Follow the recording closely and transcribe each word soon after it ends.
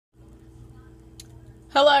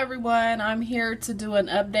Hello everyone, I'm here to do an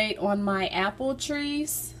update on my apple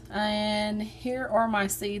trees, and here are my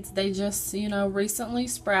seeds. They just, recently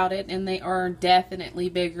sprouted, and they are definitely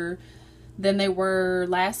bigger than they were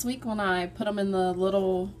last week when I put them in the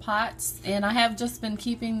little pots. And I have just been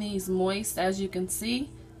keeping these moist, as you can see,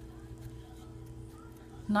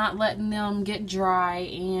 not letting them get dry,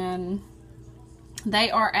 and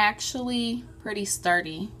they are actually pretty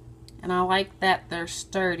sturdy, and I like that they're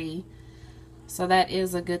sturdy. So that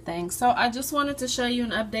is a good thing. So I just wanted to show you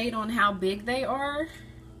an update on how big they are.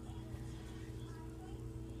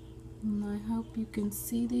 And I hope you can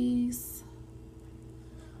see these.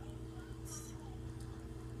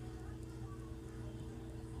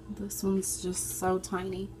 This one's just so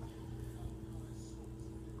tiny.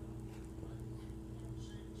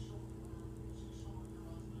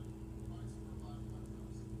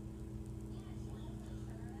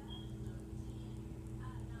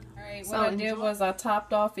 Alright, what I did was I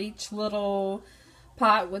topped off each little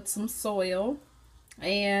pot with some soil,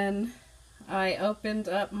 and I opened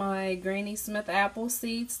up my Granny Smith apple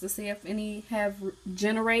seeds to see if any have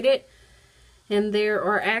generated, and there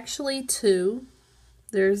are actually two.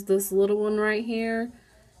 There's this little one right here,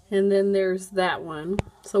 and then there's that one.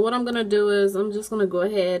 So what I'm going to do is I'm just going to go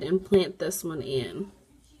ahead and plant this one in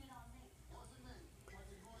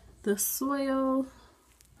the soil.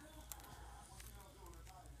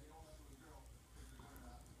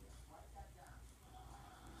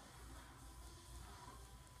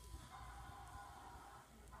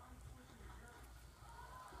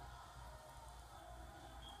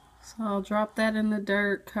 So I'll drop that in the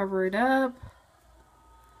dirt, cover it up,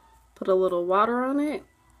 put a little water on it,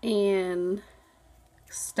 and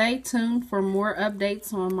stay tuned for more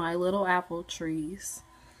updates on my little apple trees.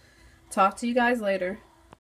 Talk to you guys later.